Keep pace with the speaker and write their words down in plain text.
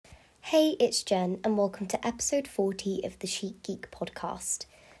Hey, it's Jen, and welcome to episode 40 of the Chic Geek podcast.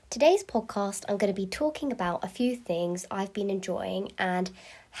 Today's podcast, I'm going to be talking about a few things I've been enjoying and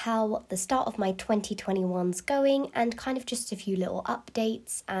how the start of my 2021's going, and kind of just a few little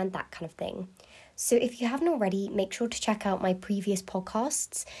updates and that kind of thing. So if you haven't already, make sure to check out my previous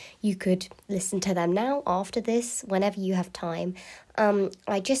podcasts. You could listen to them now, after this, whenever you have time.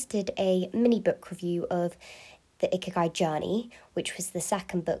 I just did a mini book review of The Ikigai Journey, which was the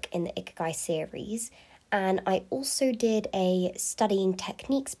second book in the Ikigai series. And I also did a studying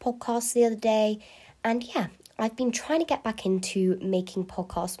techniques podcast the other day. And yeah, I've been trying to get back into making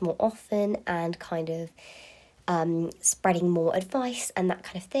podcasts more often and kind of spreading more advice and that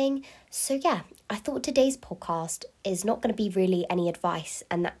kind of thing. So yeah, I thought today's podcast is not going to be really any advice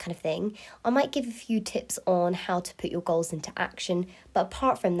and that kind of thing. I might give a few tips on how to put your goals into action, but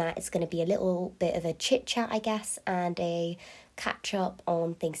apart from that, it's going to be a little bit of a chit chat, I guess, and a catch up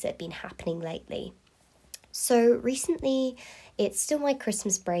on things that have been happening lately. So recently, it's still my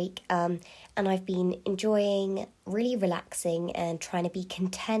Christmas break, and I've been enjoying really relaxing and trying to be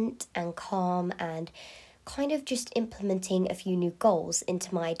content and calm and kind of just implementing a few new goals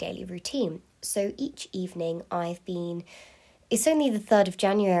into my daily routine. So each evening it's only the 3rd of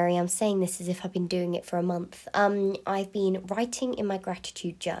January, I'm saying this as if I've been doing it for a month. I've been writing in my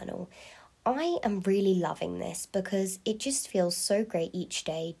gratitude journal. I am really loving this because it just feels so great each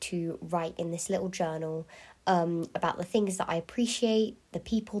day to write in this little journal about the things that I appreciate, the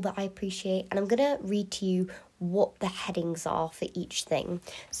people that I appreciate, and I'm going to read to you what the headings are for each thing.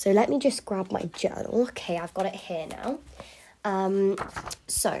 So let me just grab my journal. Okay, I've got it here now.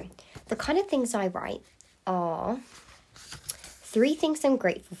 So the kind of things I write are 3 things I'm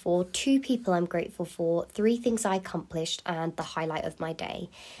grateful for, 2 people I'm grateful for, 3 things I accomplished, and the highlight of my day.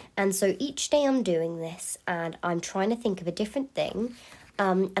 And so each day I'm doing this, and I'm trying to think of a different thing,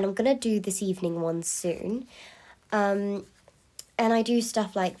 and I'm going to do this evening one soon. And I do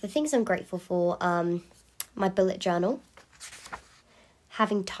stuff like the things I'm grateful for, my bullet journal,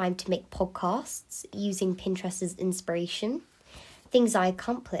 having time to make podcasts, using Pinterest as inspiration, things I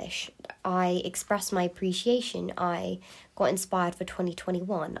accomplished. I expressed my appreciation. I got inspired for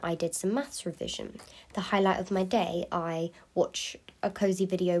 2021. I did some maths revision. The highlight of my day, I watch a cozy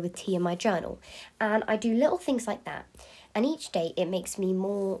video with tea in my journal. And I do little things like that. And each day it makes me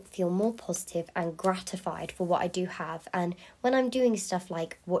feel more positive and gratified for what I do have. And when I'm doing stuff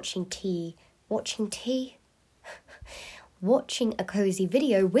like watching a cozy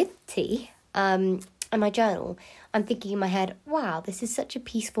video with tea, and my journal, I'm thinking in my head, wow, this is such a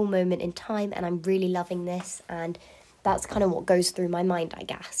peaceful moment in time and I'm really loving this, and that's kind of what goes through my mind, I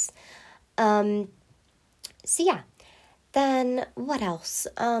guess. So yeah, then what else?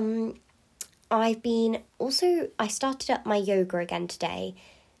 I started up my yoga again today,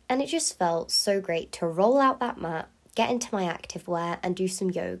 and it just felt so great to roll out that mat, get into my activewear and do some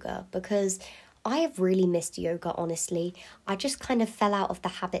yoga, because I have really missed yoga, honestly. I just kind of fell out of the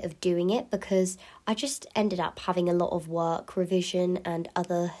habit of doing it because I just ended up having a lot of work, revision and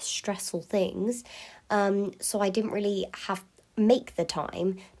other stressful things. So I didn't really make the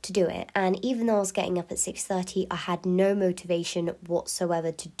time to do it. And even though I was getting up at 6:30, I had no motivation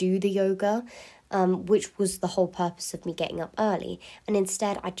whatsoever to do the yoga, which was the whole purpose of me getting up early. And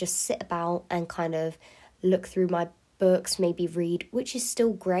instead, I just sit about and kind of look through my books, maybe read, which is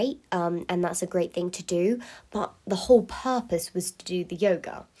still great, and that's a great thing to do, but the whole purpose was to do the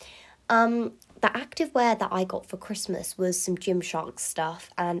yoga. The activewear that I got for Christmas was some Gymshark stuff,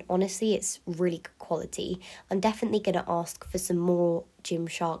 and honestly it's really good quality. I'm definitely going to ask for some more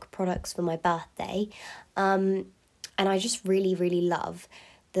Gymshark products for my birthday, and I just really, really love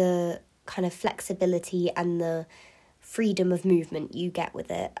the kind of flexibility and the freedom of movement you get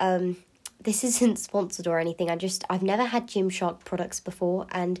with it. This isn't sponsored or anything, I've never had Gymshark products before,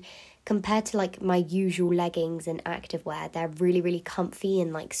 and compared to like my usual leggings and activewear, they're really, really comfy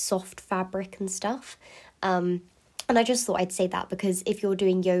and like soft fabric and stuff. And I just thought I'd say that because if you're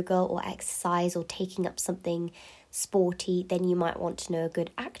doing yoga or exercise or taking up something sporty, then you might want to know a good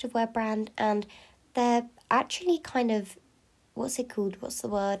activewear brand, and they're actually kind of, what's it called? What's the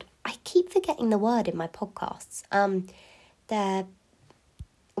word? I keep forgetting the word in my podcasts. They're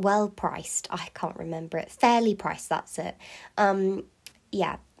well priced. I can't remember it. Fairly priced, that's it.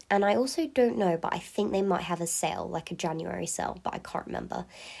 Yeah. And I also don't know, but I think they might have a sale, like a January sale, but I can't remember.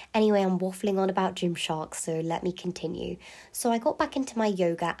 Anyway, I'm waffling on about Gymshark, so let me continue. So I got back into my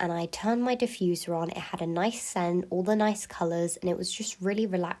yoga and I turned my diffuser on. It had a nice scent, all the nice colours, and it was just really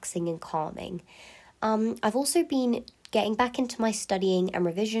relaxing and calming. I've also been getting back into my studying and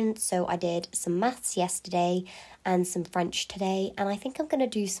revision, so I did some maths yesterday, and some French today, and I think I'm going to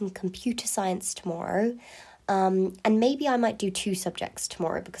do some computer science tomorrow. And maybe I might do 2 subjects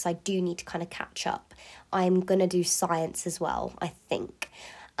tomorrow because I do need to kind of catch up. I'm going to do science as well, I think.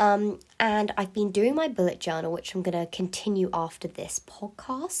 And I've been doing my bullet journal, which I'm going to continue after this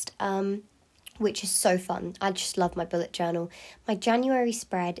podcast, which is so fun. I just love my bullet journal. My January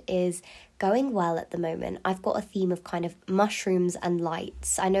spread is going well at the moment. I've got a theme of kind of mushrooms and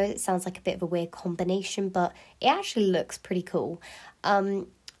lights. I know it sounds like a bit of a weird combination, but it actually looks pretty cool.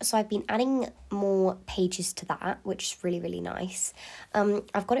 So I've been adding more pages to that, which is really, really nice.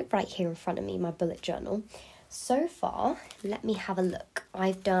 I've got it right here in front of me, my bullet journal. So far, let me have a look.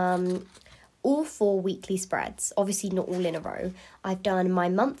 I've done all 4 weekly spreads, obviously not all in a row. I've done my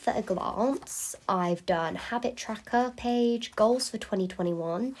month at a glance. I've done habit tracker page, goals for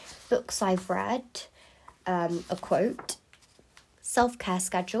 2021, books I've read, a quote, self-care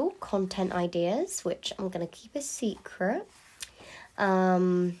schedule, content ideas, which I'm going to keep a secret.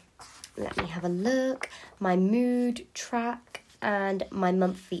 Let me have a look. My mood track and my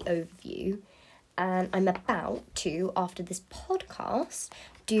monthly overview. And I'm about to, after this podcast,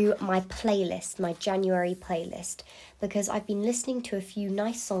 do my playlist, my January playlist, because I've been listening to a few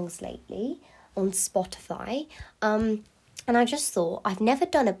nice songs lately on Spotify. And I just thought, I've never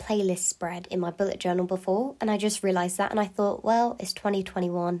done a playlist spread in my bullet journal before, and I just realised that, and I thought, well, it's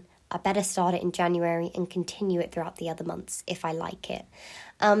 2021. I better start it in January and continue it throughout the other months if I like it.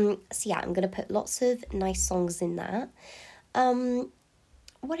 So yeah, I'm going to put lots of nice songs in that.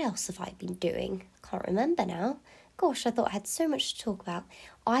 What else have I been doing? Can't remember now. Gosh, I thought I had so much to talk about.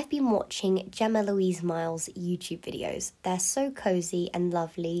 I've been watching Gemma Louise Miles' YouTube videos. They're so cozy and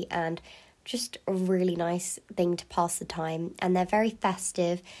lovely and just a really nice thing to pass the time, and they're very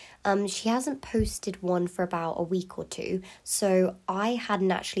festive. She hasn't posted one for about a week or 2, so I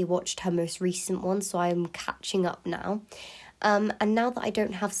hadn't actually watched her most recent one, so I'm catching up now. And now that I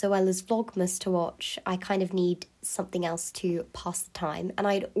don't have Zoella's Vlogmas to watch, I kind of need something else to pass the time. And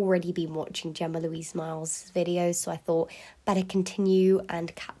I'd already been watching Gemma Louise Miles' videos, so I thought better continue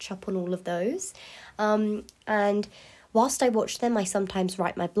and catch up on all of those. And whilst I watch them, I sometimes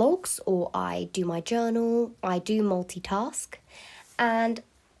write my blogs or I do my journal. I do multitask. And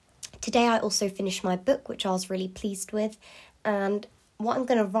today I also finished my book, which I was really pleased with. And what I'm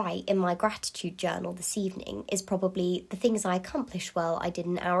going to write in my gratitude journal this evening is probably the things I accomplished well. I did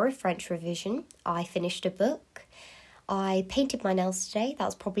an hour of French revision. I finished a book. I painted my nails today.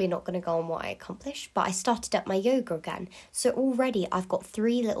 That's probably not going to go on what I accomplished, but I started up my yoga again. So already I've got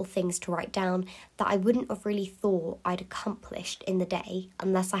 3 little things to write down that I wouldn't have really thought I'd accomplished in the day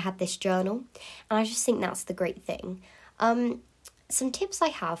unless I had this journal. And I just think that's the great thing. Some tips I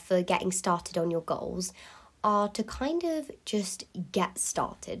have for getting started on your goals are to kind of just get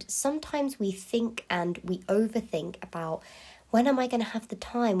started. Sometimes we think and we overthink about, when am I going to have the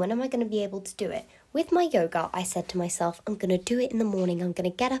time? When am I going to be able to do it? With my yoga, I said to myself, I'm going to do it in the morning. I'm going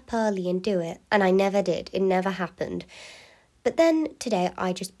to get up early and do it. And I never did. It never happened. But then today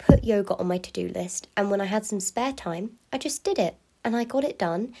I just put yoga on my to-do list. And when I had some spare time, I just did it. And I got it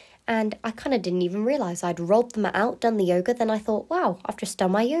done. And I kind of didn't even realise I'd rolled the mat out, done the yoga. Then I thought, wow, I've just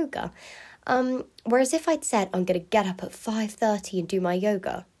done my yoga. Whereas if I'd said I'm going to get up at 5:30 and do my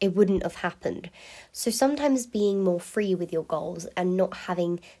yoga, it wouldn't have happened. So sometimes being more free with your goals and not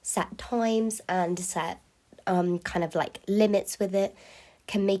having set times and set kind of like limits with it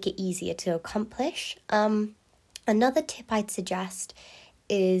can make it easier to accomplish. Another tip I'd suggest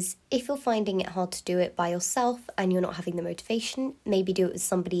is, if you're finding it hard to do it by yourself and you're not having the motivation, maybe do it with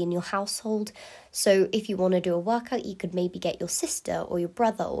somebody in your household. So if you want to do a workout, you could maybe get your sister or your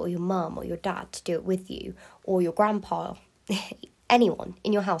brother or your mum or your dad to do it with you, or your grandpa. Anyone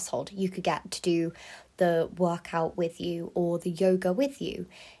in your household you could get to do the workout with you or the yoga with you.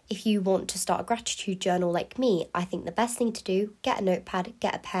 If you want to start a gratitude journal like me, I think the best thing to do, get a notepad,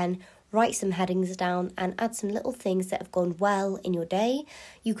 get a pen, write some headings down and add some little things that have gone well in your day.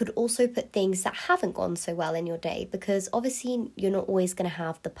 You could also put things that haven't gone so well in your day, because obviously you're not always going to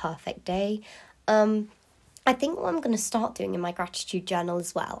have the perfect day. I think what I'm going to start doing in my gratitude journal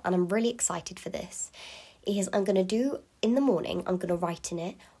as well, and I'm really excited for this, is I'm going to do, in the morning, I'm going to write in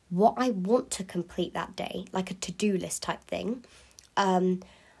it what I want to complete that day, like a to-do list type thing.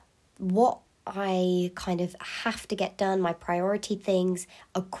 What I kind of have to get done, my priority things,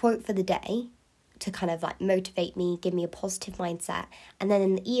 a quote for the day to kind of like motivate me, give me a positive mindset. And then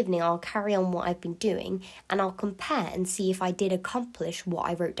in the evening, I'll carry on what I've been doing and I'll compare and see if I did accomplish what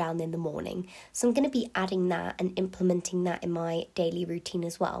I wrote down in the morning. So I'm going to be adding that and implementing that in my daily routine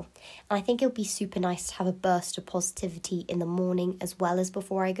as well. And I think it'll be super nice to have a burst of positivity in the morning as well as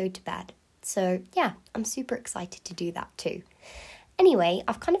before I go to bed. So yeah, I'm super excited to do that too. Anyway,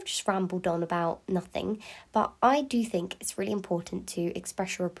 I've kind of just rambled on about nothing, but I do think it's really important to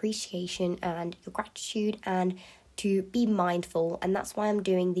express your appreciation and your gratitude and to be mindful, and that's why I'm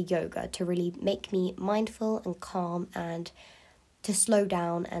doing the yoga, to really make me mindful and calm and to slow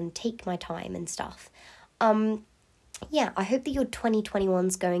down and take my time and stuff. Yeah, I hope that your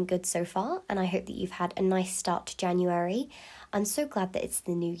 2021's going good so far, and I hope that you've had a nice start to January. I'm so glad that it's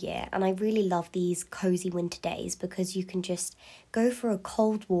the new year, and I really love these cozy winter days because you can just go for a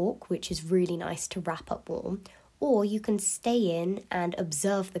cold walk, which is really nice to wrap up warm, or you can stay in and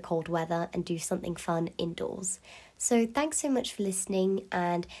observe the cold weather and do something fun indoors. So thanks so much for listening,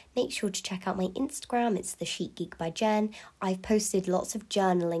 and make sure to check out my Instagram. It's The Chic Geek by Jen. I've posted lots of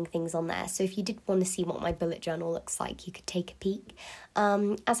journaling things on there, so if you did want to see what my bullet journal looks like, you could take a peek.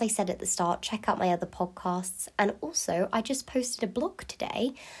 As I said at the start, check out my other podcasts, and also I just posted a blog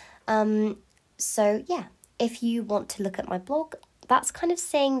today. So yeah, if you want to look at my blog, that's kind of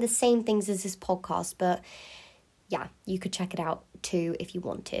saying the same things as this podcast, but yeah, you could check it out too if you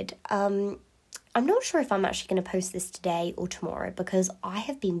wanted. I'm not sure if I'm actually going to post this today or tomorrow because I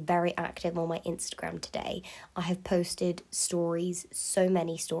have been very active on my Instagram today. I have posted stories, so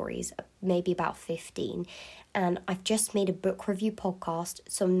many stories, maybe about 15, and I've just made a book review podcast,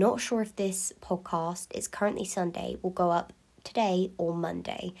 so I'm not sure if this podcast, it's currently Sunday, will go up today or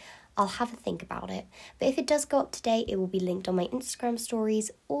Monday. I'll have a think about it, but if it does go up today, it will be linked on my Instagram stories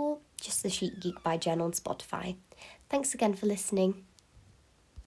or just The Chic Geek by Jen on Spotify. Thanks again for listening.